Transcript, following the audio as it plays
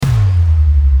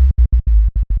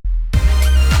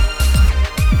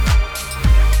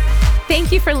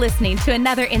Thank you for listening to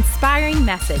another inspiring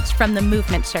message from the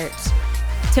Movement Church.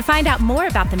 To find out more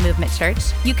about the Movement Church,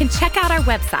 you can check out our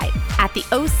website at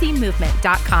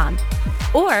theocmovement.com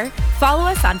or follow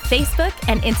us on Facebook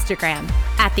and Instagram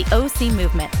at the OC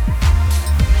Movement.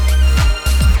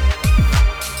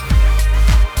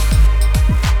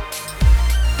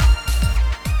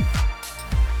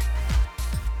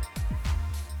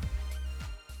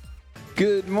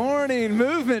 Good morning,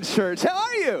 Movement Church. How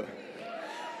are you?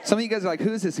 Some of you guys are like,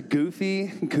 who is this goofy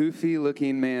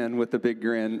looking man with the big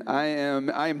grin? I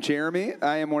am Jeremy.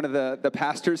 I am one of the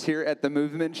pastors here at the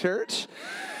Movement Church.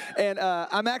 And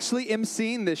I'm actually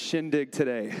emceeing this shindig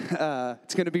today.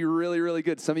 It's going to be really, really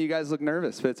good. Some of you guys look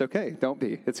nervous, but it's okay. Don't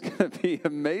be. It's going to be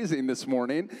amazing this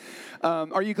morning.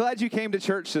 Are you glad you came to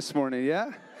church this morning?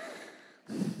 Yeah?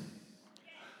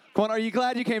 Come on, are you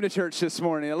glad you came to church this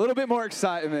morning? A little bit more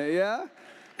excitement, yeah?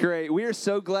 Great. We are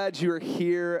so glad you are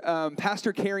here.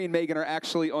 Pastor Carrie and Megan are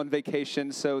actually on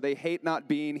vacation, so they hate not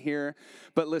being here.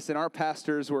 But listen, our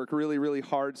pastors work really, really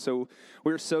hard, so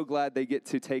we're so glad they get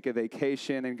to take a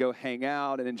vacation and go hang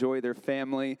out and enjoy their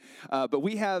family. But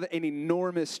we have an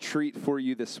enormous treat for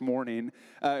you this morning,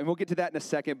 and we'll get to that in a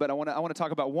second. But I want to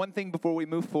talk about one thing before we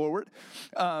move forward.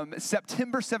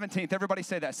 September 17th. Everybody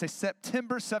say that. Say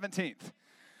September 17th.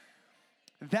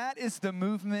 That is the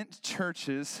Movement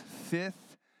Church's 5th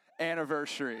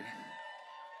anniversary.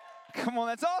 Come on,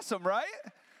 that's awesome, right?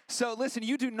 So listen,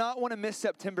 you do not want to miss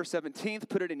September 17th.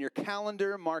 Put it in your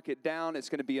calendar, mark it down. It's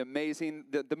going to be amazing.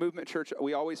 The Movement Church,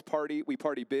 we always party. We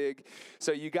party big.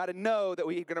 So you got to know that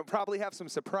we're going to probably have some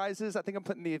surprises. I think I'm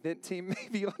putting the event team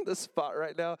maybe on the spot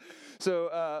right now.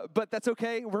 So, but that's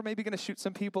okay. We're maybe going to shoot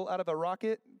some people out of a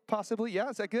rocket, possibly. Yeah,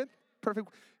 is that good? Perfect.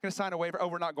 Going to sign a waiver. Oh,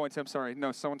 we're not going to. I'm sorry.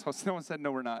 No, someone said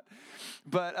no, we're not.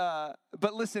 But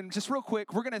listen, just real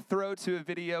quick, we're going to throw to a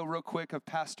video real quick of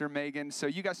Pastor Megan. So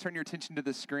you guys turn your attention to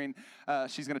the screen.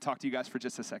 She's going to talk to you guys for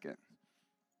just a second.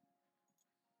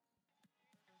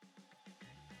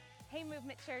 Hey,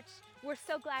 Movement Church. We're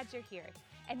so glad you're here.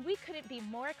 And we couldn't be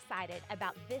more excited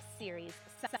about this series,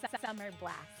 Summer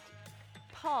Blast.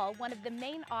 Paul, one of the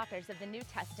main authors of the New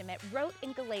Testament, wrote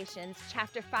in Galatians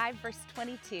chapter 5, verse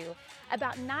 22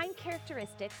 about 9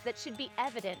 characteristics that should be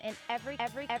evident in every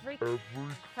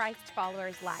Christ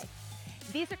follower's life.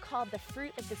 These are called the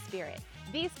fruit of the Spirit.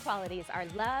 These qualities are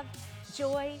love,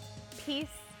 joy, peace,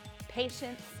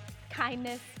 patience,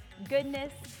 kindness,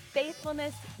 goodness,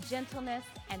 faithfulness, gentleness,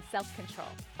 and self-control.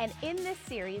 And in this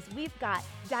series, we've got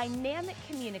dynamic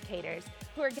communicators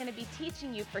who are going to be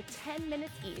teaching you for 10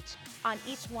 minutes each on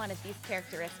each one of these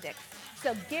characteristics.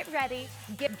 So get ready,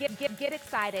 get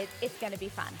excited. It's going to be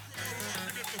fun.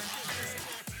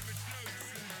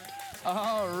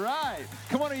 All right.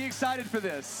 Come on, are you excited for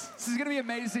this? This is going to be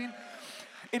amazing.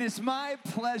 It is my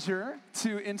pleasure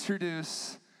to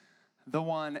introduce the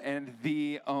one and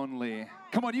the only.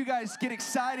 Come on, you guys get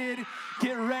excited,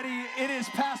 get ready. It is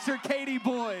Pastor Katie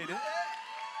Boyd.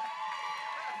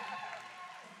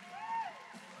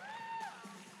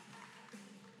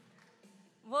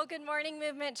 Well, good morning,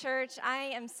 Movement Church. I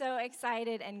am so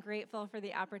excited and grateful for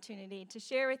the opportunity to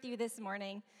share with you this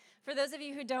morning. For those of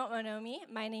you who don't know me,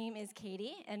 my name is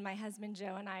Katie, and my husband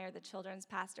Joe and I are the children's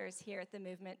pastors here at the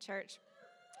Movement Church.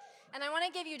 And I want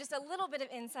to give you just a little bit of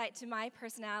insight to my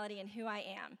personality and who I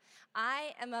am.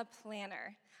 I am a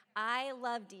planner. I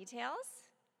love details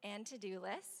and to-do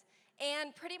lists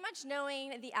and pretty much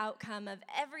knowing the outcome of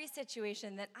every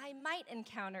situation that I might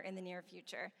encounter in the near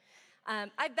future.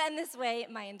 I've been this way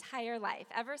my entire life.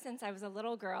 Ever since I was a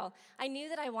little girl, I knew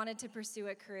that I wanted to pursue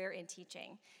a career in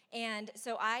teaching. And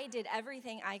so I did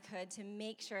everything I could to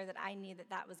make sure that I knew that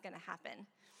that was going to happen.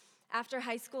 After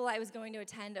high school, I was going to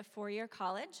attend a 4-year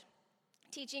college,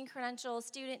 teaching credentials,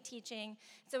 student teaching.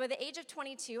 So at the age of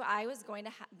 22, I was going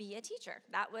to be a teacher.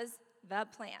 That was the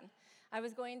plan. I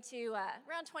was going to,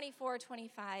 around 24,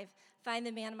 25, find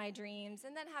the man of my dreams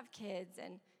and then have kids.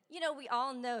 And you know, we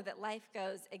all know that life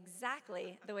goes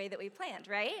exactly the way that we planned,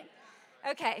 right?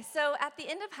 Okay, so at the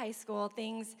end of high school,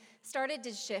 things started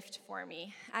to shift for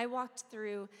me. I walked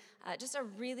through just a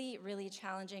really, really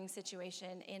challenging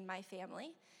situation in my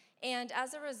family. And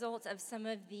as a result of some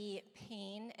of the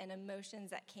pain and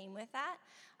emotions that came with that,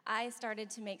 I started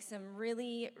to make some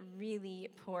really, really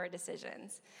poor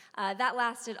decisions. That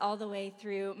lasted all the way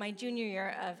through my junior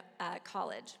year of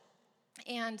college.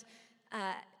 And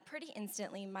pretty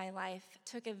instantly, my life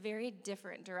took a very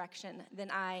different direction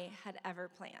than I had ever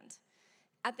planned.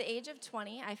 At the age of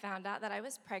 20, I found out that I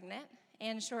was pregnant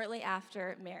and shortly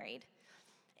after married.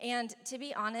 And to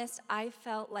be honest, I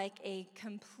felt like a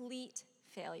complete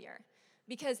failure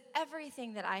because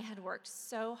everything that I had worked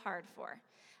so hard for,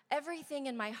 Everything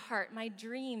in my heart, my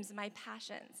dreams, my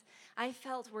passions, I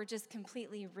felt were just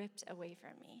completely ripped away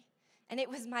from me. And it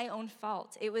was my own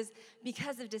fault. It was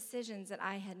because of decisions that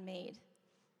I had made.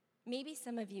 Maybe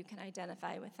some of you can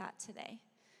identify with that today.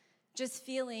 Just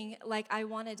feeling like I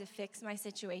wanted to fix my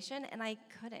situation and I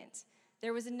couldn't.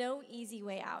 There was no easy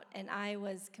way out, and I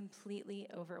was completely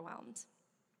overwhelmed.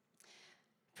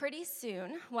 Pretty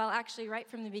soon, well, actually right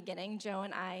from the beginning, Joe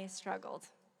and I struggled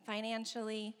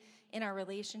financially, in our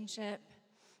relationship,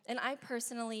 and I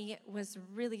personally was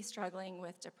really struggling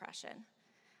with depression.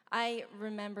 I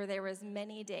remember there was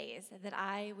many days that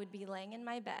I would be laying in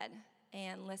my bed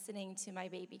and listening to my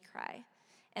baby cry,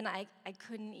 and I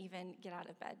couldn't even get out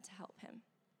of bed to help him.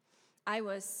 I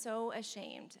was so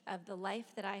ashamed of the life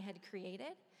that I had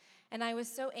created, and I was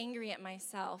so angry at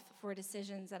myself for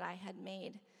decisions that I had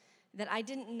made that I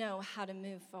didn't know how to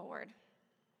move forward.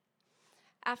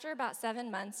 After about 7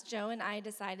 months, Joe and I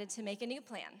decided to make a new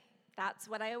plan. That's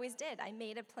what I always did. I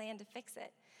made a plan to fix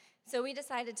it. So we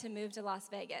decided to move to Las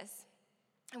Vegas,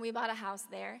 and we bought a house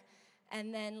there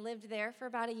and then lived there for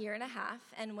about 1.5 years.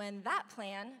 And when that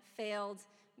plan failed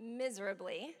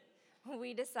miserably,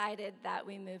 we decided that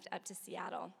we moved up to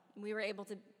Seattle. We were able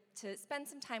to spend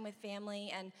some time with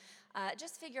family and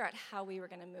just figure out how we were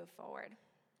going to move forward.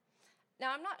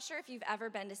 Now, I'm not sure if you've ever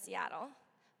been to Seattle,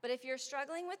 but if you're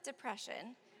struggling with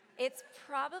depression, it's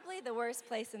probably the worst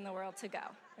place in the world to go.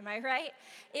 Am I right?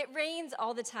 It rains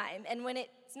all the time, and when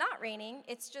it's not raining,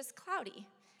 it's just cloudy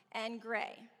and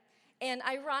gray. And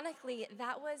ironically,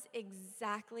 that was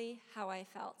exactly how I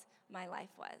felt my life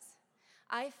was.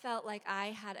 I felt like I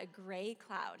had a gray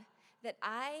cloud that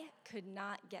I could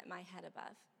not get my head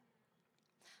above.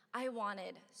 I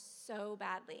wanted so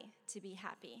badly to be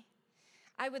happy.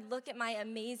 I would look at my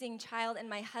amazing child and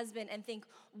my husband and think,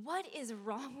 what is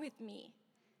wrong with me?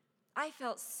 I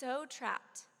felt so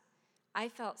trapped. I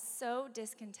felt so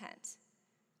discontent.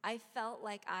 I felt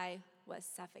like I was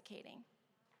suffocating.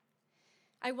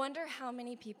 I wonder how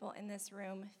many people in this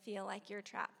room feel like you're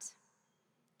trapped,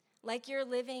 like you're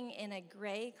living in a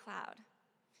gray cloud.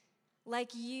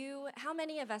 How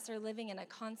many of us are living in a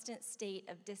constant state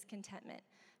of discontentment,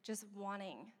 just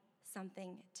wanting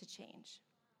something to change?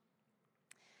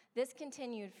 This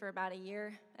continued for about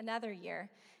another year,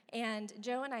 and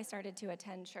Joe and I started to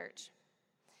attend church.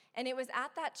 And it was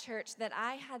at that church that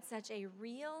I had such a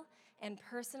real and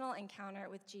personal encounter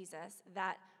with Jesus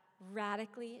that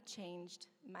radically changed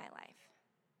my life.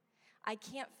 I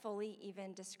can't fully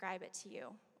even describe it to you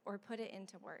or put it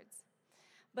into words,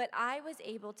 but I was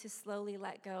able to slowly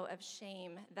let go of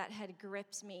shame that had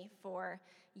gripped me for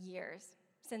years,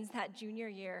 since that junior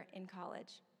year in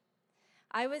college.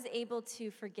 I was able to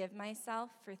forgive myself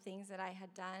for things that I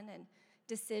had done and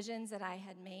decisions that I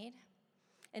had made.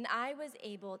 And I was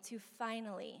able to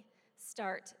finally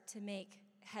start to make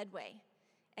headway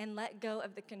and let go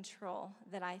of the control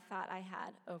that I thought I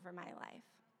had over my life.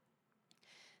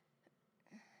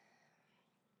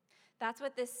 That's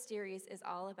what this series is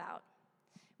all about.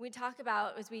 We talk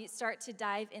about, as we start to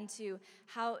dive into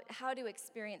how to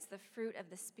experience the fruit of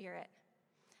the Spirit.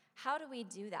 How do we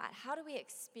do that? How do we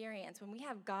experience, when we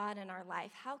have God in our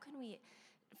life, how can we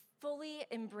fully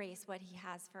embrace what He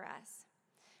has for us?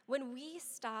 When we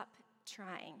stop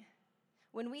trying,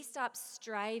 when we stop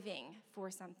striving for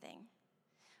something,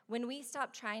 when we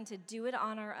stop trying to do it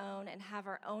on our own and have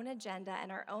our own agenda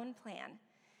and our own plan,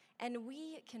 and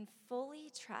we can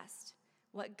fully trust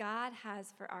what God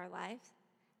has for our life,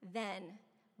 then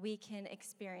we can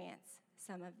experience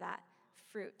some of that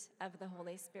fruit of the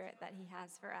Holy Spirit that He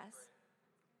has for us.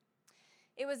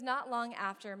 It was not long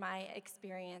after my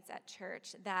experience at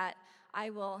church that I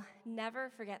will never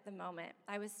forget the moment.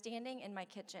 I was standing in my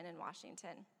kitchen in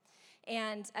Washington,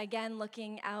 and again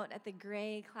looking out at the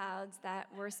gray clouds that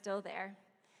were still there.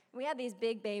 We had these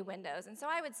big bay windows, and so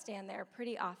I would stand there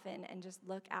pretty often and just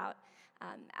look out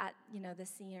at the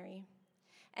scenery.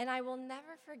 And I will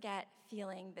never forget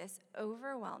feeling this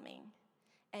overwhelming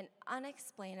and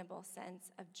unexplainable sense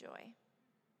of joy.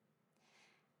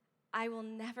 I will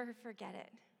never forget it.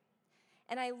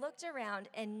 And I looked around,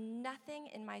 and nothing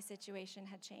in my situation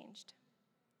had changed.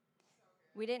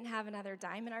 We didn't have another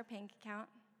dime in our bank account.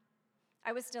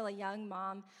 I was still a young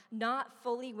mom, not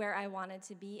fully where I wanted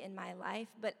to be in my life,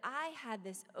 but I had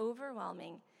this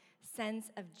overwhelming sense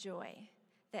of joy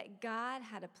that God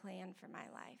had a plan for my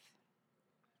life.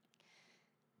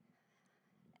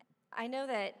 I know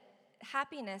that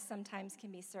happiness sometimes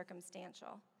can be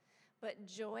circumstantial, but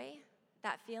joy,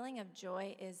 that feeling of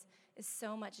joy is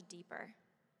so much deeper.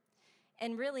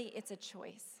 And really, it's a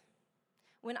choice.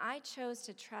 When I chose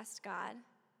to trust God,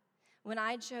 When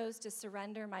I chose to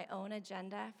surrender my own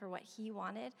agenda for what he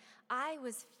wanted, I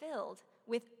was filled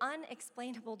with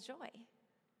unexplainable joy.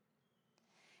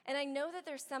 And I know that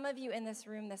there's some of you in this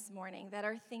room this morning that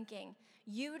are thinking,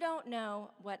 you don't know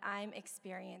what I'm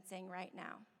experiencing right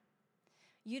now.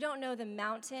 You don't know the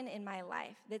mountain in my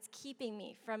life that's keeping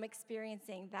me from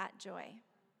experiencing that joy.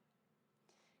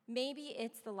 Maybe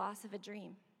it's the loss of a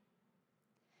dream.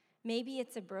 Maybe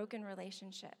it's a broken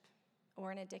relationship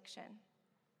or an addiction.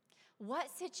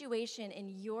 What situation in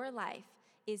your life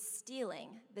is stealing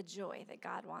the joy that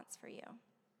God wants for you?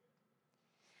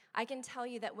 I can tell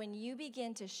you that when you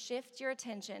begin to shift your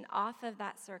attention off of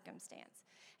that circumstance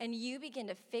and you begin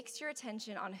to fix your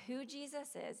attention on who Jesus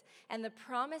is and the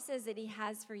promises that he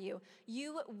has for you,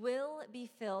 you will be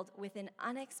filled with an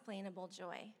unexplainable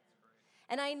joy.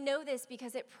 And I know this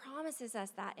because it promises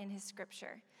us that in his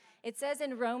scripture. It says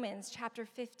in Romans chapter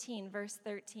 15, verse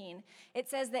 13, it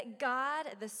says that God,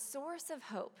 the source of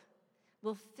hope,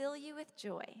 will fill you with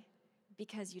joy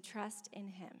because you trust in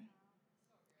him.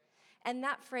 And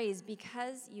that phrase,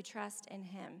 because you trust in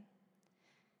him,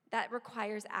 that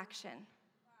requires action.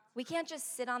 We can't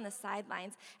just sit on the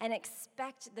sidelines and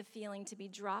expect the feeling to be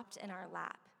dropped in our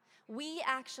lap. We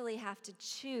actually have to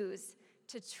choose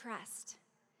to trust.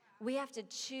 We have to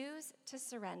choose to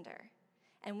surrender.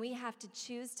 And we have to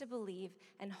choose to believe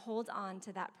and hold on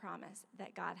to that promise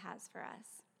that God has for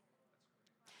us.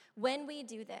 When we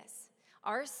do this,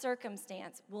 our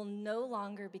circumstance will no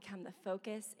longer become the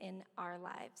focus in our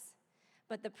lives,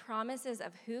 but the promises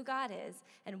of who God is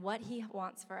and what he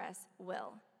wants for us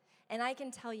will. And I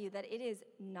can tell you that it is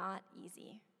not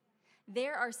easy.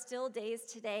 There are still days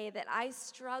today that I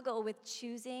struggle with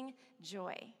choosing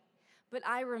joy, but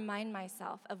I remind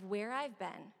myself of where I've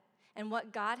been and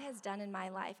what God has done in my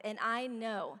life, and I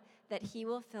know that he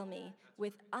will fill me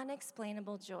with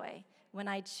unexplainable joy when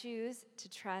I choose to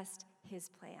trust his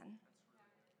plan.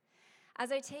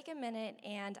 As I take a minute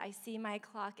and I see my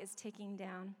clock is ticking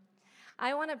down,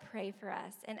 I want to pray for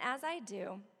us. And as I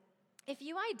do, if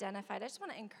you identified, I just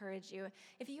want to encourage you,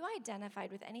 if you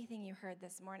identified with anything you heard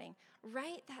this morning,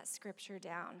 write that scripture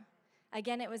down.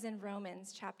 Again, it was in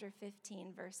Romans chapter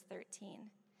 15, verse 13.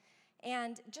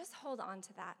 And just hold on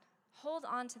to that. Hold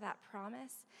on to that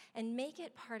promise and make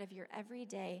it part of your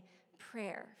everyday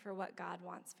prayer for what God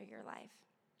wants for your life.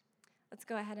 Let's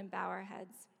go ahead and bow our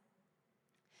heads.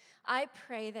 I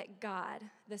pray that God,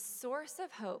 the source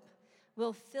of hope,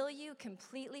 will fill you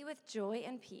completely with joy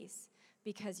and peace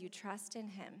because you trust in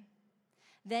him.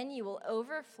 Then you will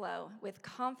overflow with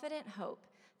confident hope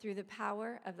through the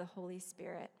power of the Holy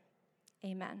Spirit.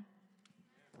 Amen.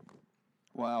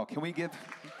 Wow, can we give...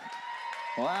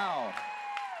 Wow.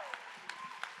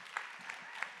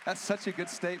 That's such a good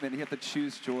statement. You have to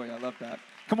choose joy. I love that.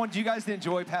 Come on, do you guys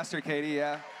enjoy Pastor Katie?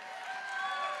 Yeah?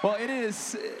 Well, it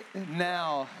is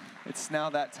now. It's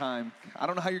now that time. I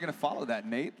don't know how you're going to follow that,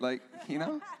 Nate. Like, you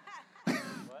know?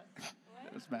 What?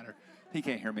 It doesn't matter. He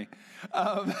can't hear me.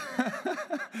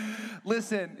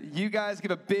 Listen, you guys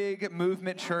give a big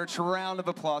Movement Church round of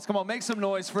applause. Come on, make some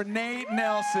noise for Nate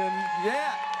Nelson.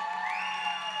 Yeah.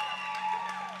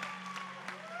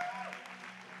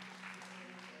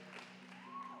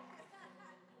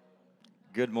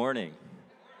 Good morning.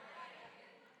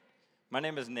 My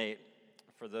name is Nate.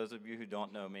 For those of you who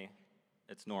don't know me,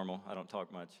 it's normal. I don't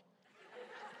talk much.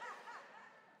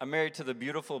 I'm married to the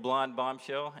beautiful blonde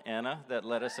bombshell, Anna, that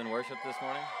led us in worship this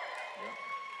morning.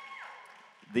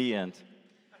 Yep. The end.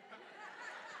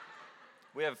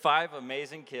 We have 5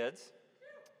 amazing kids,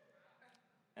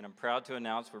 and I'm proud to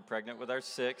announce we're pregnant with our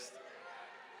 6th.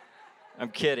 I'm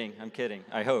kidding.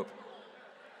 I hope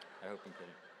I'm kidding.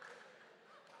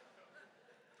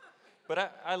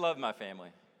 But I love my family,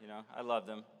 you know. I love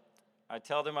them. I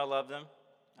tell them I love them.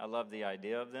 I love the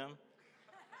idea of them.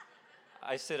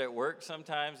 I sit at work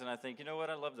sometimes and I think, you know what,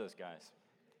 I love those guys.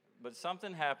 But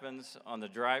something happens on the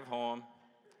drive home,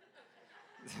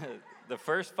 the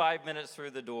first 5 minutes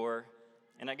through the door,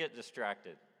 and I get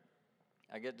distracted.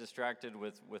 I get distracted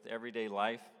with everyday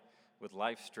life, with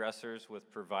life stressors,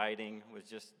 with providing, with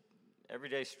just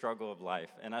everyday struggle of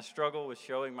life. And I struggle with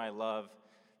showing my love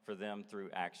for them through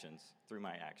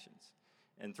my actions.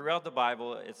 And throughout the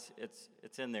Bible,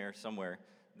 it's in there somewhere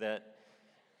that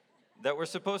we're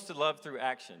supposed to love through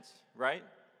actions, right?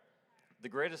 The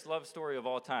greatest love story of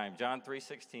all time, John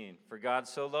 3:16. For God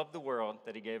so loved the world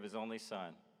that he gave his only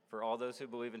son. For all those who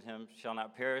believe in him shall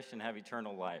not perish and have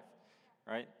eternal life,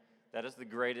 right? That is the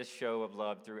greatest show of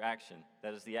love through action.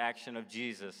 That is the action of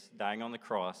Jesus dying on the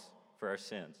cross for our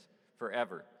sins,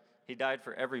 forever. He died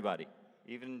for everybody,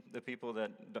 even the people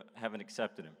that haven't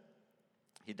accepted him.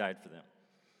 He died for them.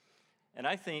 And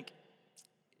I think,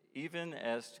 even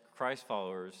as Christ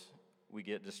followers, we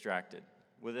get distracted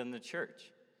within the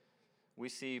church. We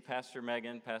see Pastor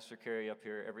Megan, Pastor Carrie up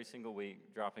here every single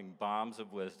week dropping bombs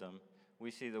of wisdom.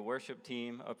 We see the worship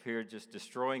team up here just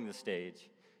destroying the stage.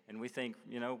 And we think,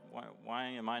 why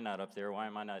am I not up there? Why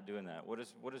am I not doing that? What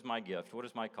is my gift? What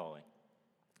is my calling?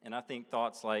 And I think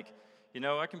thoughts like,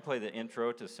 I can play the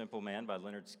intro to Simple Man by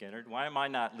Leonard Skinner. Why am I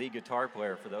not lead guitar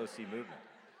player for the OC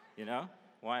movement?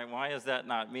 Why is that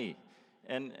not me?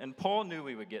 And Paul knew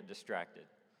we would get distracted.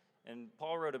 And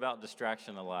Paul wrote about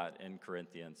distraction a lot in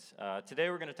Corinthians. Today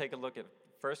we're going to take a look at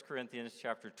 1 Corinthians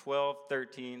chapter 12,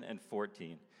 13, and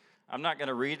 14. I'm not going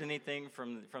to read anything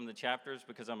from the chapters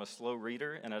because I'm a slow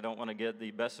reader and I don't want to get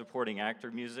the best supporting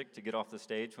actor music to get off the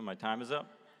stage when my time is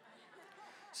up.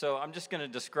 So I'm just going to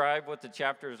describe what the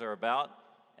chapters are about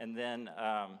and then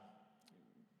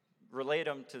relate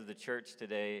them to the church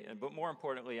today. But more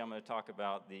importantly, I'm going to talk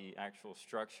about the actual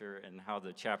structure and how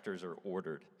the chapters are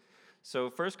ordered.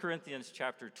 So 1 Corinthians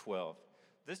chapter 12.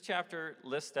 This chapter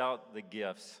lists out the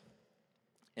gifts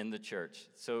in the church.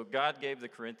 So God gave the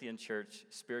Corinthian church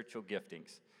spiritual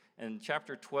giftings. And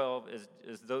chapter 12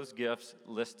 is those gifts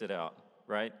listed out,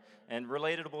 right? And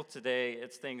relatable today,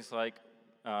 it's things like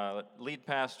lead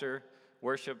pastor,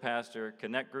 worship pastor,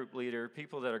 connect group leader,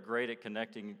 people that are great at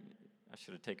connecting. I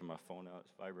should have taken my phone out,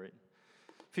 it's vibrating.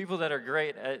 People that are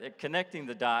great at connecting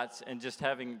the dots and just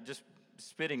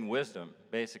spitting wisdom,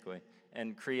 basically,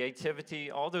 and creativity.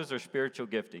 All those are spiritual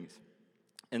giftings.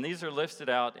 And these are listed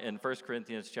out in 1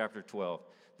 Corinthians chapter 12.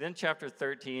 Then chapter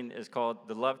 13 is called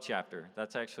the love chapter.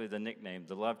 That's actually the nickname,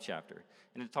 the love chapter.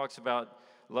 And it talks about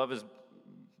love is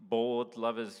bold,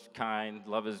 love is kind,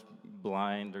 love is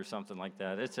blind, or something like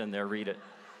that. It's in there, read it.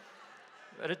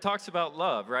 But it talks about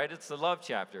love, right? It's the love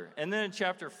chapter. And then in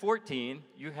chapter 14,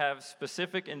 you have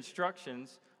specific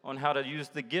instructions on how to use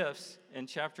the gifts in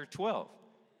chapter 12.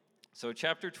 So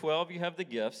chapter 12, you have the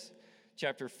gifts.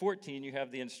 Chapter 14, you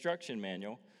have the instruction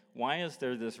manual. Why is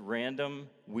there this random,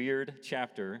 weird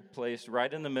chapter placed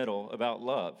right in the middle about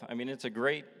love? I mean, it's a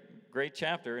great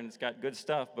chapter, and it's got good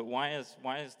stuff, but why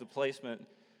is the placement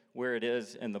where it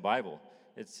is in the Bible?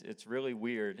 It's really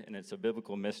weird, and it's a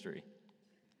biblical mystery.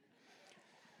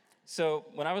 So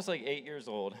when I was like 8 years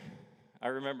old, I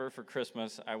remember for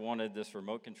Christmas, I wanted this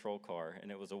remote control car, and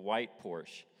it was a white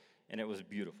Porsche. And it was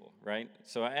beautiful, right?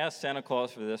 So I asked Santa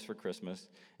Claus for this for Christmas,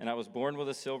 and I was born with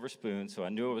a silver spoon, so I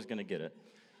knew I was going to get it.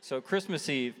 So Christmas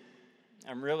Eve,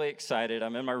 I'm really excited.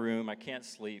 I'm in my room. I can't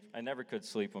sleep. I never could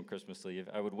sleep on Christmas Eve.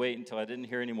 I would wait until I didn't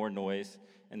hear any more noise,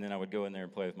 and then I would go in there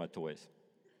and play with my toys.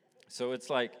 So it's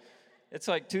like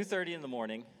 2:30 in the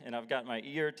morning, and I've got my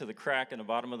ear to the crack in the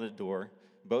bottom of the door.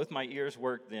 Both my ears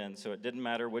worked then, so it didn't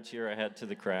matter which ear I had to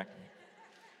the crack.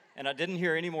 And I didn't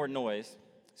hear any more noise.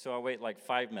 So I wait like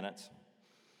 5 minutes.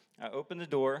 I open the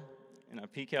door, and I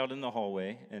peek out in the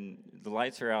hallway, and the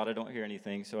lights are out. I don't hear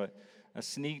anything, so I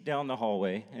sneak down the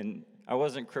hallway, and I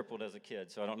wasn't crippled as a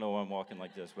kid, so I don't know why I'm walking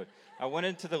like this, but I went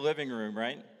into the living room,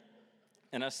 right,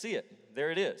 and I see it.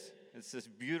 There it is. It's this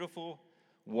beautiful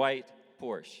white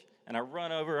Porsche, and I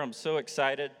run over. I'm so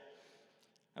excited.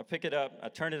 I pick it up. I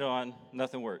turn it on.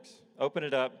 Nothing works. Open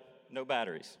it up. No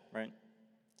batteries, right?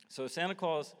 So Santa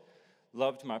Claus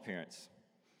loved my parents.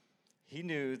 He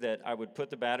knew that I would put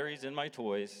the batteries in my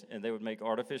toys, and they would make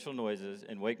artificial noises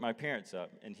and wake my parents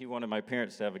up, and he wanted my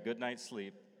parents to have a good night's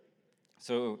sleep.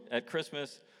 So at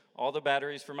Christmas, all the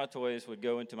batteries for my toys would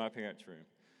go into my parents' room.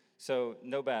 So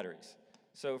no batteries.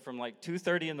 So from like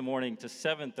 2:30 in the morning to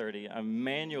 7:30, I'm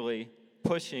manually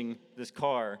pushing this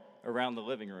car around the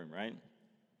living room, right?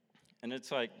 And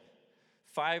it's like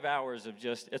 5 hours of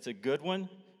it's a good one.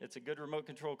 It's a good remote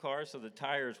control car, so the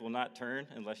tires will not turn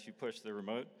unless you push the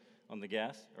remote on the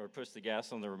gas, or push the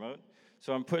gas on the remote.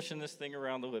 So I'm pushing this thing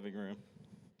around the living room,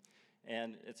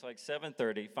 and it's like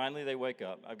 7:30. Finally, they wake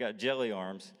up. I've got jelly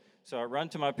arms, so I run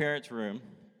to my parents' room.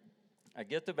 I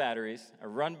get the batteries. I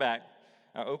run back.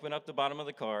 I open up the bottom of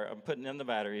the car. I'm putting in the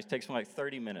batteries. It takes me like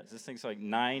 30 minutes. This thing's like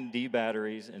 9 D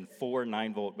batteries and 4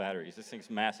 9-volt batteries. This thing's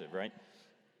massive, right?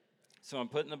 So I'm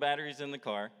putting the batteries in the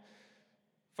car.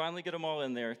 Finally get them all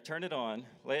in there, turn it on,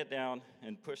 lay it down,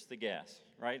 and push the gas,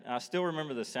 right? And I still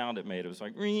remember the sound it made. It was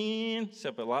like,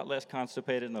 except a lot less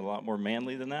constipated and a lot more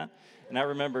manly than that. And I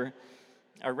remember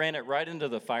I ran it right into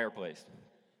the fireplace.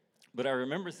 But I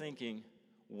remember thinking,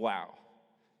 wow,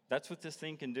 that's what this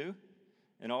thing can do?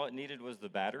 And all it needed was the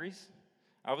batteries?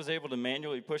 I was able to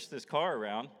manually push this car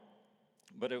around,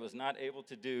 but it was not able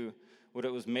to do what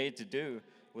it was made to do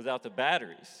without the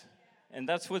batteries. And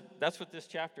that's what this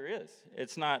chapter is.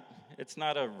 It's not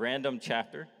a random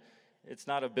chapter. It's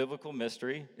not a biblical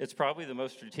mystery. It's probably the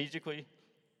most strategically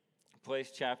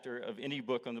place, chapter of any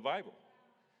book on the Bible,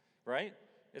 right?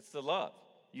 It's the love.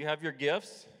 You have your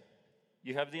gifts,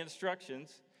 you have the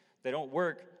instructions. They don't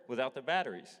work without the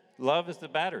batteries. Love is the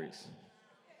batteries.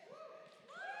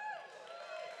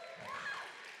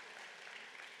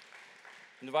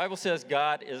 And the Bible says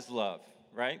God is love,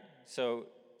 right? So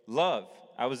love.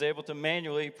 I was able to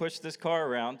manually push this car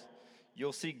around.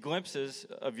 You'll see glimpses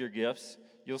of your gifts.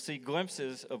 You'll see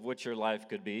glimpses of what your life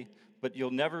could be, but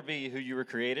you'll never be who you were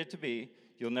created to be.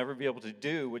 You'll never be able to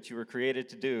do what you were created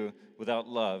to do without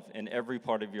love in every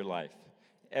part of your life.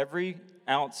 Every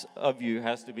ounce of you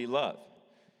has to be love.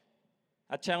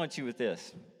 I challenge you with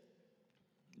this.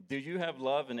 Do you have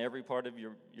love in every part of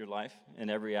your life,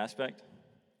 in every aspect?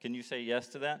 Can you say yes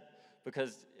to that?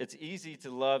 Because it's easy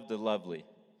to love the lovely.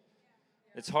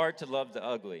 It's hard to love the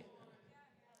ugly.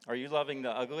 Are you loving the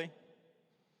ugly?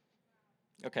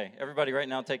 Okay, everybody right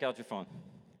now take out your phone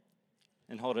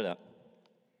and hold it up.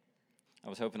 I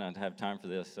was hoping I'd have time for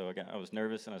this, so I was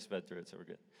nervous and I sped through it, so we're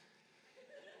good.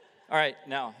 All right,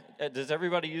 now, does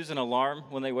everybody use an alarm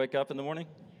when they wake up in the morning?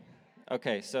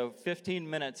 Okay, so 15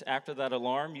 minutes after that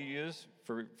alarm you use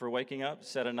for waking up,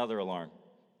 set another alarm.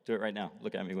 Do it right now.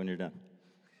 Look at me when you're done.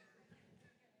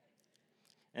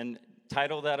 And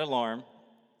title that alarm,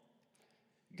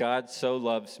 God So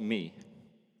Loves Me.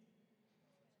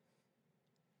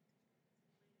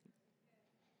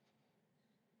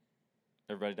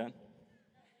 Everybody done?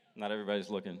 Not everybody's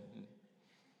looking.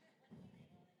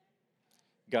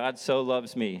 God So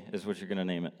Loves Me is what you're going to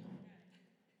name it.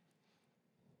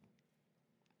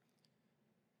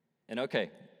 And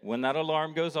okay, when that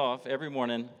alarm goes off every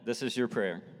morning, this is your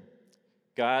prayer.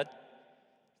 God,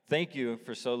 thank you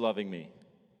for so loving me.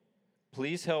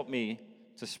 Please help me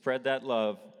to spread that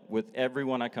love with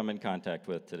everyone I come in contact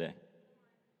with today.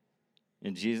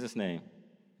 In Jesus' name,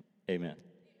 amen.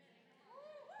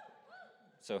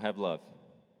 So have love.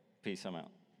 Peace, I'm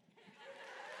out.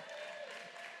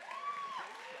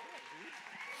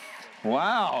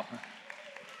 Wow.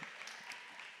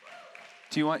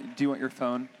 Do you want your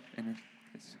phone?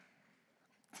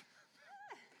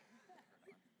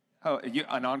 Oh,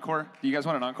 an encore? Do you guys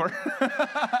want an encore?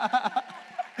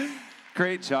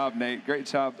 Great job, Nate. Great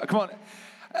job. Come on.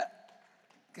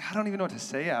 I don't even know what to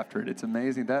say after it. It's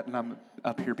amazing that, and I'm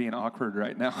up here being awkward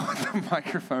right now with the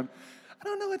microphone. I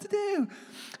don't know what to do.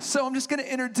 So I'm just going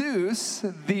to introduce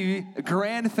the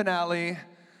grand finale.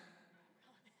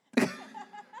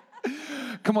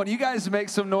 Come on, you guys make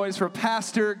some noise for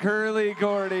Pastor Gurley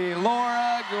Gordy,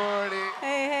 Laura Gordy.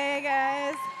 Hey,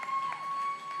 guys.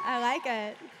 I like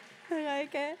it.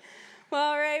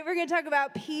 Well, all right, we're going to talk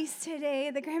about peace today.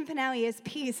 The grand finale is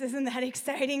peace. Isn't that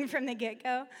exciting from the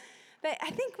get-go? But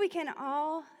I think we can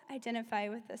all identify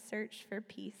with the search for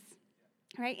peace,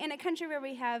 right? In a country where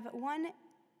we have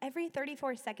every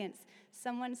 34 seconds,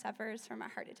 someone suffers from a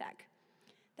heart attack.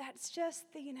 That's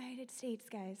just the United States,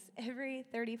 guys, every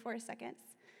 34 seconds.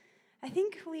 I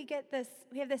think we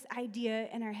have this idea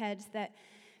in our heads that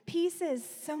peace is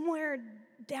somewhere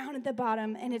down at the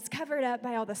bottom, and it's covered up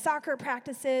by all the soccer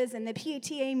practices and the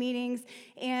PTA meetings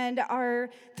and our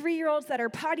 3-year-olds that are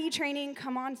potty training.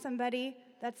 Come on, somebody.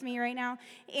 That's me right now.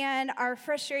 And our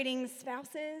frustrating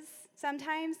spouses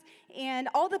sometimes, and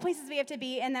all the places we have to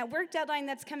be, and that work deadline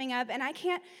that's coming up, and I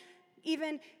can't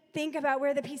even think about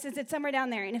where the peace is. It's somewhere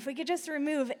down there. And if we could just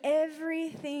remove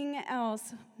everything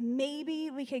else,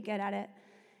 maybe we could get at it.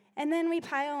 And then we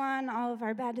pile on all of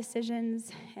our bad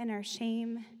decisions and our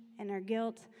shame and our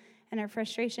guilt and our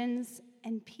frustrations,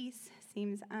 and peace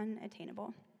seems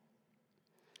unattainable.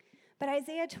 But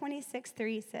Isaiah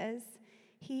 26:3 says,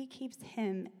 He keeps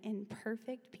him in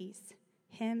perfect peace,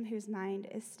 him whose mind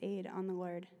is stayed on the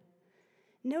Lord.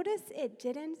 Notice it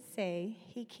didn't say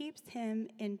he keeps him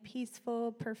in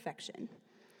peaceful perfection.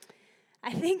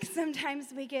 I think sometimes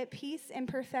we get peace and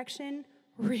perfection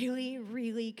really,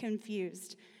 really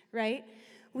confused, right?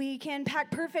 We can pack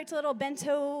perfect little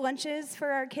bento lunches for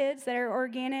our kids that are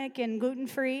organic and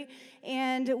gluten-free,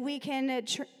 and we can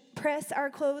press our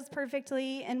clothes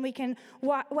perfectly, and we can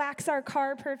wax our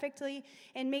car perfectly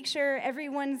and make sure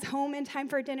everyone's home in time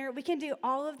for dinner. We can do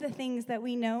all of the things that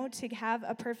we know to have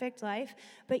a perfect life,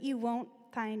 but you won't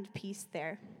find peace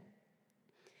there.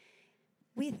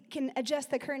 We can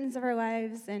adjust the curtains of our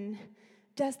lives and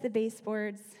dust the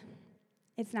baseboards.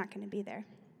 It's not going to be there.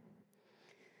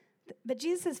 But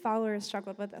Jesus' followers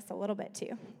struggled with this a little bit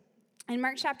too. In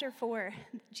Mark chapter 4,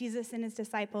 Jesus and his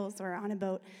disciples were on a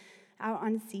boat out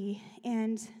on sea,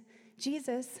 and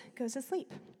Jesus goes to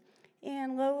sleep.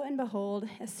 And lo and behold,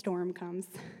 a storm comes.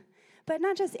 But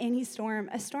not just any storm,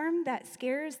 a storm that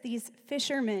scares these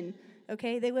fishermen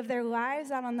okay? They live their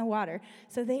lives out on the water.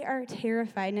 So they are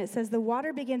terrified. And it says the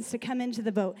water begins to come into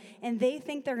the boat, and they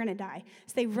think they're going to die.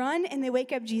 So they run, and they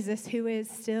wake up Jesus, who is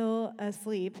still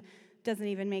asleep. Doesn't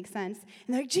even make sense.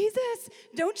 And they're like, Jesus,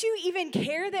 don't you even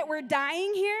care that we're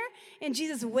dying here? And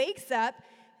Jesus wakes up.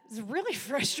 He's really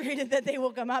frustrated that they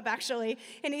woke him up, actually.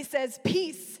 And he says,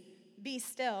 peace, be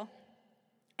still.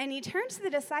 And he turns to the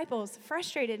disciples,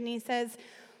 frustrated, and he says,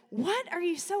 what are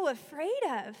you so afraid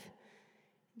of?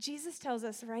 Jesus tells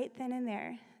us right then and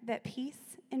there that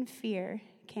peace and fear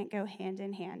can't go hand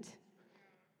in hand.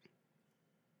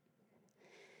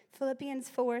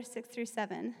 Philippians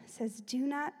 4:6-7 says, do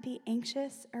not be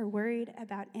anxious or worried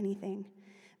about anything,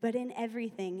 but in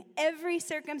everything, every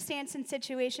circumstance and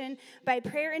situation, by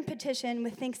prayer and petition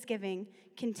with thanksgiving,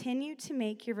 continue to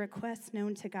make your requests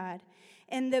known to God.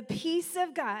 And the peace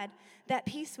of God, that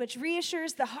peace which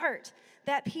reassures the heart,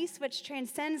 that peace which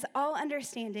transcends all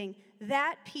understanding,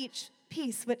 that peace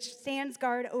which stands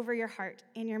guard over your heart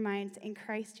and your minds in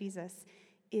Christ Jesus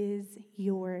is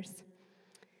yours.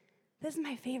 This is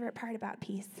my favorite part about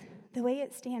peace, the way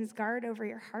it stands guard over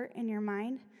your heart and your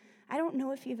mind. I don't know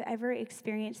if you've ever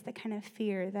experienced the kind of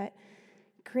fear that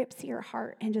grips your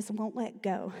heart and just won't let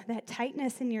go, that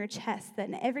tightness in your chest,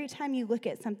 that every time you look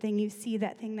at something, you see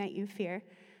that thing that you fear.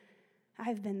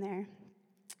 I've been there.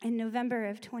 In November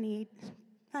of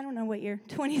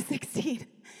 2016,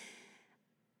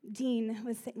 Dean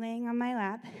was laying on my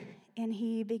lap, and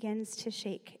he begins to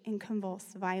shake and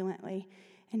convulse violently,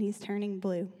 and he's turning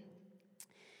blue.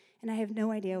 And I have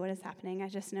no idea what is happening. I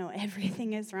just know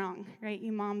everything is wrong, right?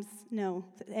 You moms know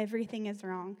that everything is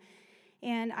wrong.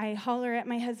 And I holler at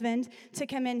my husband to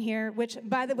come in here, which,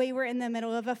 by the way, we're in the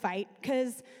middle of a fight,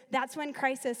 because that's when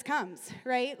crisis comes,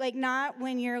 right? Like, not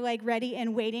when you're, like, ready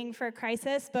and waiting for a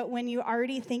crisis, but when you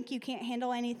already think you can't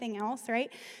handle anything else,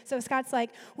 right? So Scott's like,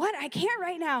 what? I can't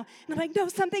right now. And I'm like, no,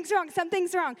 something's wrong.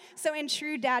 So in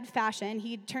true dad fashion,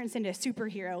 he turns into a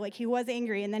superhero. Like, he was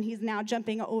angry, and then he's now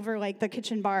jumping over, like, the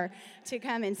kitchen bar to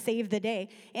come and save the day.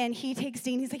 And he takes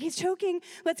Dean. He's like, he's choking.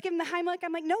 Let's give him the Heimlich.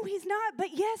 I'm like, no, he's not. But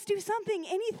yes, do something.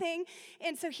 Anything.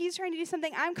 And so he's trying to do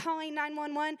something. I'm calling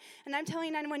 911, and I'm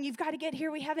telling 911, you've got to get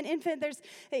here. We have an infant.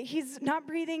 He's not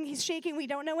breathing. He's shaking. We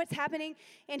don't know what's happening.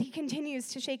 And he continues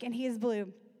to shake, and he is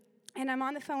blue. And I'm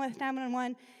on the phone with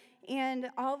 911, and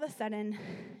all of a sudden,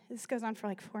 this goes on for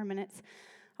like 4 minutes,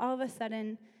 all of a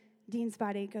sudden, Dean's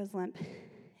body goes limp.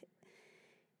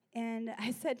 And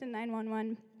I said to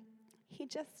 911, he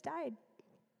just died.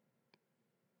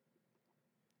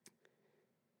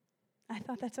 I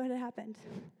thought that's what had happened.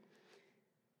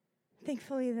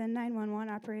 Thankfully, the 911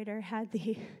 operator had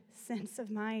the sense of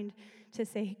mind to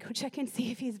say, go check and see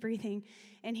if he's breathing,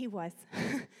 and he was.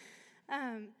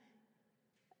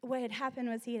 What had happened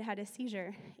was he had had a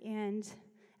seizure, and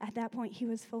at that point, he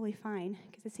was fully fine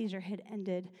because the seizure had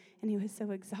ended, and he was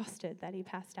so exhausted that he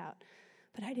passed out.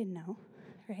 But I didn't know,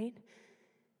 right?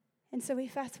 And so we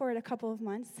fast forward a couple of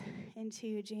months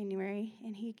into January,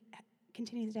 and he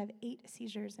continues to have 8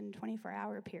 seizures in a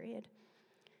 24-hour period.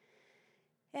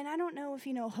 And I don't know if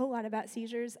you know a whole lot about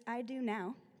seizures. I do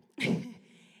now.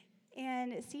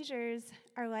 And seizures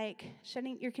are like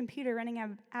shutting your computer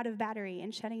running out of battery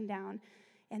and shutting down.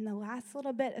 And the last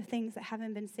little bit of things that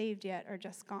haven't been saved yet are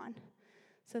just gone.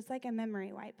 So it's like a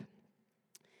memory wipe.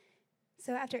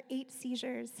 So after 8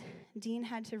 seizures, Dean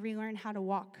had to relearn how to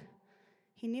walk.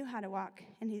 He knew how to walk,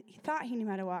 and he thought he knew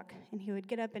how to walk, and he would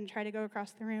get up and try to go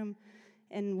across the room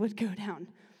and would go down.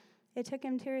 It took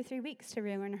him 2 or 3 weeks to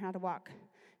relearn how to walk.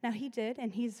 Now, he did,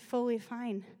 and he's fully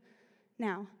fine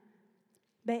now.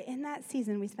 But in that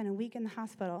season, we spent a week in the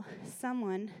hospital.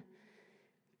 Someone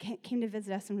came to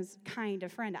visit us and was kind, a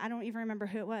friend. I don't even remember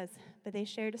who it was, but they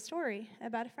shared a story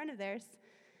about a friend of theirs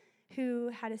who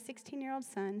had a 16-year-old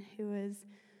son who was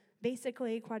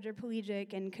basically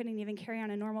quadriplegic and couldn't even carry on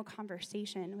a normal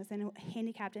conversation, was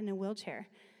handicapped in a wheelchair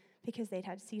because they'd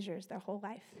had seizures their whole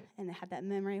life, and they had that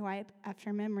memory wipe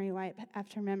after memory wipe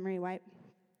after memory wipe.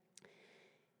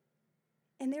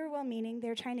 And they were well-meaning. They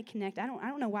were trying to connect. I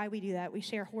don't know why we do that. We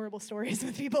share horrible stories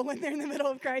with people when they're in the middle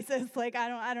of crisis. Like,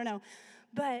 I don't know.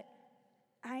 But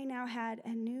I now had a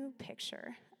new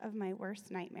picture of my worst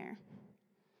nightmare.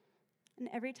 And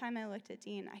every time I looked at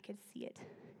Dean, I could see it.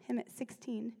 Him at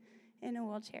 16 in a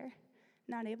wheelchair,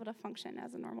 not able to function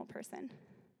as a normal person.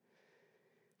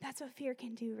 That's what fear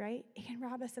can do, right? It can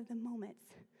rob us of the moments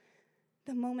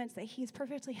that he's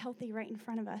perfectly healthy right in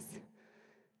front of us.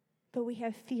 But we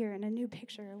have fear and a new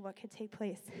picture of what could take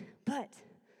place. But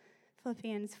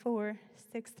Philippians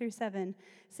 4:6-7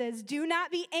 says, "Do not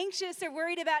be anxious or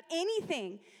worried about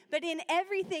anything, but in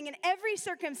everything, in every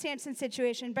circumstance and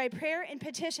situation, by prayer and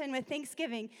petition with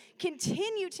thanksgiving,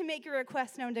 continue to make your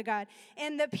requests known to God.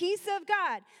 And the peace of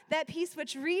God, that peace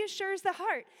which reassures the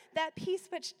heart, that peace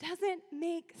which doesn't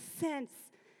make sense,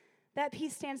 that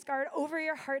peace stands guard over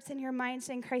your hearts and your minds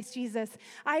in Christ Jesus."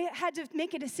 I had to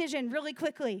make a decision really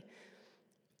quickly.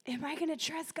 Am I going to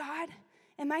trust God?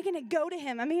 Am I going to go to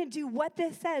him? I'm going to do what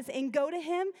this says and go to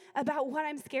him about what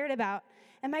I'm scared about.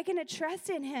 Am I going to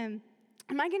trust in him?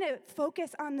 Am I going to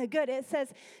focus on the good? It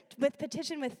says with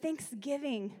petition with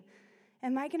thanksgiving.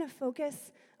 Am I going to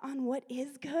focus on what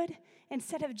is good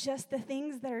instead of just the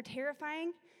things that are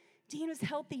terrifying? Dean was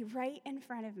healthy right in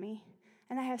front of me,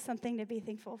 and I have something to be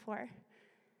thankful for.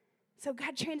 So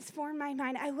God transformed my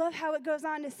mind. I love how it goes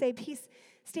on to say peace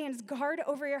stands guard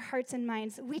over your hearts and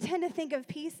minds. We tend to think of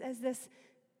peace as this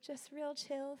just real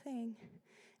chill thing.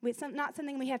 It's not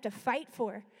something we have to fight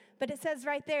for. But it says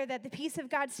right there that the peace of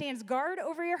God stands guard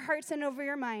over your hearts and over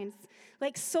your minds.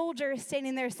 Like soldiers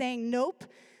standing there saying, nope,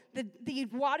 the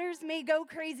waters may go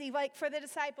crazy, like for the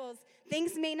disciples.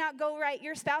 Things may not go right.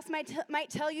 Your spouse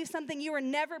might tell you something you were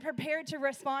never prepared to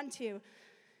respond to.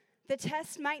 The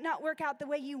test might not work out the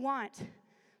way you want.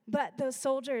 But those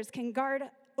soldiers can guard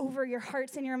over your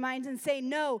hearts and your minds and say,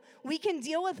 no, we can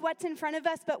deal with what's in front of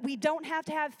us, but we don't have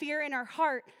to have fear in our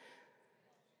heart.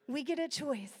 We get a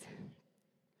choice.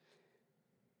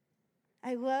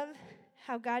 I love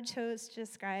how God chose to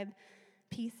describe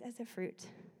peace as a fruit.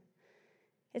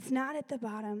 It's not at the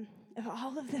bottom of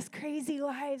all of this crazy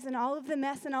lives and all of the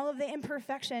mess and all of the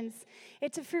imperfections.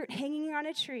 It's a fruit hanging on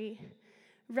a tree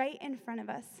right in front of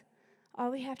us. All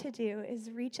we have to do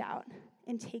is reach out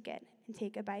and take it and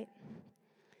take a bite.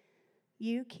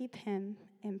 You keep him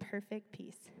in perfect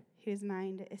peace, whose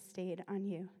mind is stayed on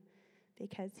you,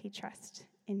 because he trusts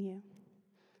in you.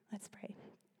 Let's pray.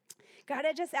 God,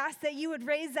 I just ask that you would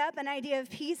raise up an idea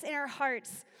of peace in our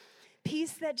hearts.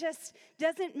 Peace that just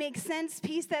doesn't make sense.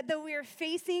 Peace that though we are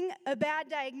facing a bad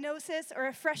diagnosis or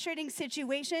a frustrating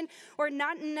situation or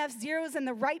not enough zeros in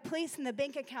the right place in the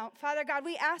bank account, Father God,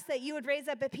 we ask that you would raise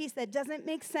up a peace that doesn't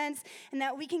make sense and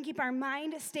that we can keep our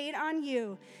mind stayed on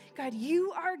you. God,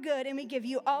 you are good, and we give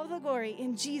you all the glory.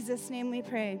 In Jesus' name we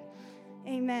pray.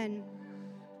 Amen.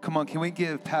 Come on, can we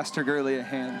give Pastor Gurley a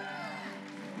hand?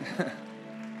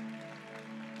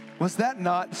 Was that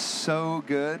not so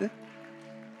good?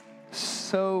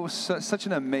 Such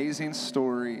an amazing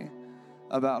story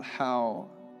about how,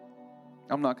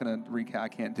 I'm not going to recap, I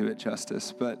can't do it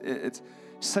justice, but it's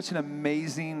such an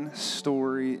amazing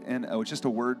story and just a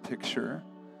word picture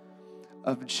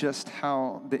of just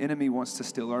how the enemy wants to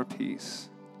steal our peace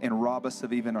and rob us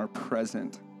of even our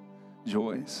present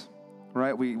joys,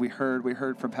 right? We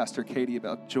heard from Pastor Katie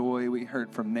about joy. We heard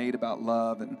from Nate about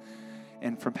love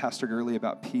and from Pastor Gurley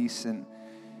about peace. And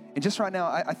just right now,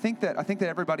 I think that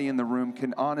everybody in the room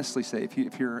can honestly say,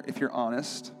 if you're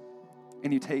honest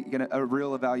and you take a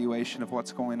real evaluation of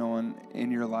what's going on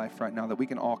in your life right now, that we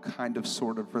can all kind of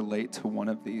sort of relate to one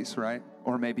of these, right?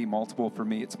 Or maybe multiple. For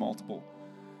me, it's multiple.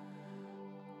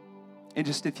 And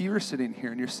just if you were sitting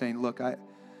here and you're saying, look,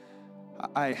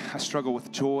 I struggle with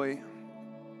joy.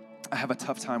 I have a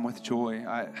tough time with joy.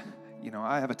 I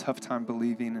have a tough time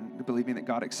believing that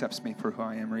God accepts me for who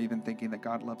I am, or even thinking that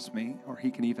God loves me, or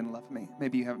he can even love me.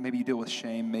 Maybe you deal with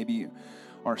shame. Maybe you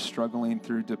are struggling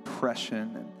through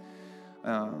depression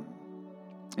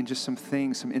and just some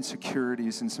things, some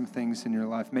insecurities and some things in your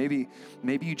life. Maybe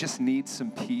you just need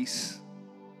some peace,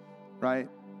 right?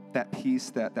 That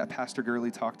peace that Pastor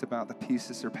Gurley talked about, the peace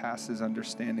that surpasses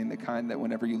understanding, the kind that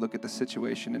whenever you look at the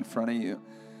situation in front of you,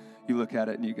 you look at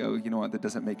it and you go, you know what, that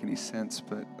doesn't make any sense,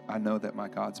 but I know that my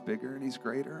God's bigger and he's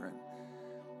greater,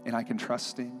 and I can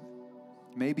trust him.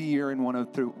 Maybe you're in one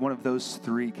of those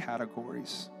three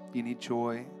categories. You need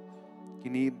joy, you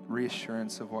need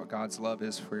reassurance of what God's love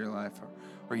is for your life,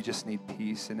 or you just need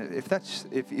peace. And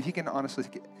if you can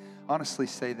honestly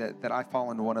say that I fall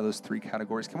into one of those three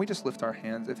categories, can we just lift our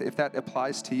hands if that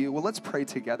applies to you? Well, let's pray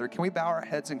together. Can we bow our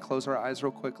heads and close our eyes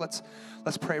real quick? Let's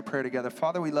pray a prayer together.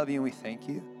 Father, we love you and we thank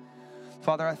you.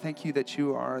 Father, I thank you that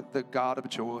you are the God of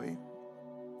joy,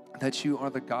 that you are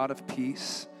the God of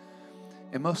peace,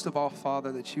 and most of all,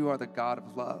 Father, that you are the God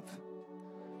of love,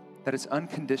 that it's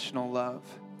unconditional love.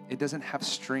 It doesn't have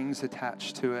strings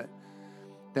attached to it,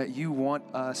 that you want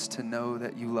us to know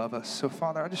that you love us. So,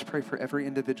 Father, I just pray for every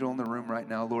individual in the room right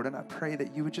now, Lord, and I pray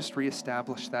that you would just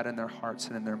reestablish that in their hearts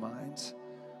and in their minds,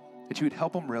 that you would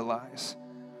help them realize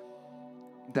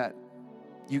that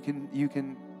they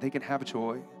can have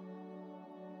joy.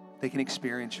 They can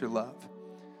experience your love.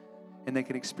 and they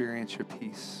can experience your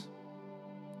peace.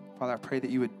 Father, I pray that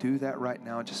you would do that right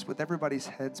now, just with everybody's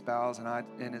heads bowed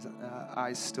and his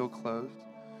eyes still closed.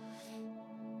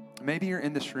 Maybe you're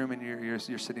in this room and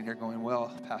you're sitting here going,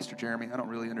 well, Pastor Jeremy, I don't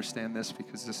really understand this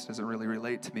because this doesn't really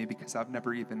relate to me because I've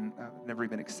never even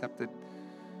accepted,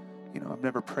 I've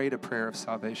never prayed a prayer of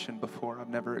salvation before. I've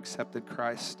never accepted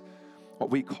Christ, what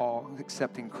we call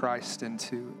accepting Christ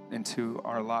into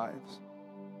our lives.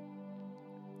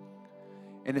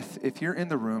 And if you're in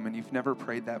the room and you've never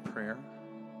prayed that prayer,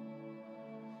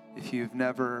 if you've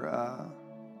never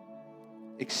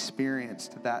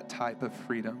experienced that type of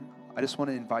freedom, I just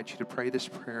want to invite you to pray this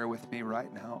prayer with me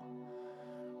right now.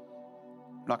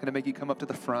 I'm not going to make you come up to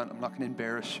the front. I'm not going to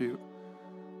embarrass you.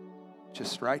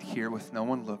 Just right here with no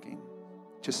one looking,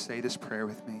 just say this prayer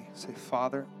with me. Say,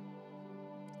 Father,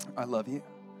 I love you.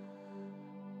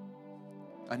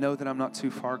 I know that I'm not too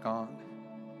far gone,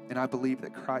 and I believe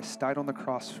that Christ died on the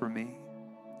cross for me,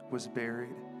 was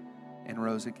buried, and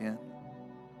rose again.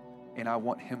 And I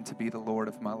want him to be the Lord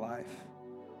of my life.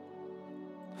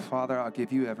 Father, I'll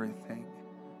give you everything,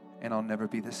 and I'll never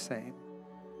be the same.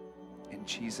 In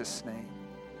Jesus' name.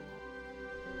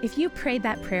 If you prayed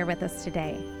that prayer with us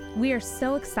today, we are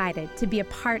so excited to be a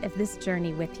part of this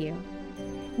journey with you.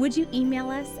 Would you email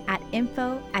us at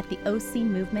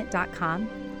info@theocmovement.com?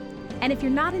 And if you're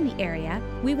not in the area,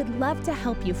 we would love to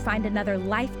help you find another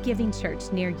life-giving church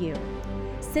near you.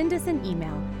 Send us an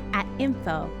email at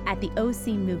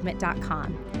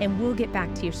info@theocmovement.com, and we'll get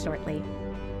back to you shortly.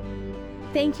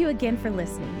 Thank you again for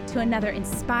listening to another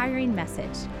inspiring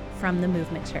message from the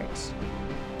Movement Church.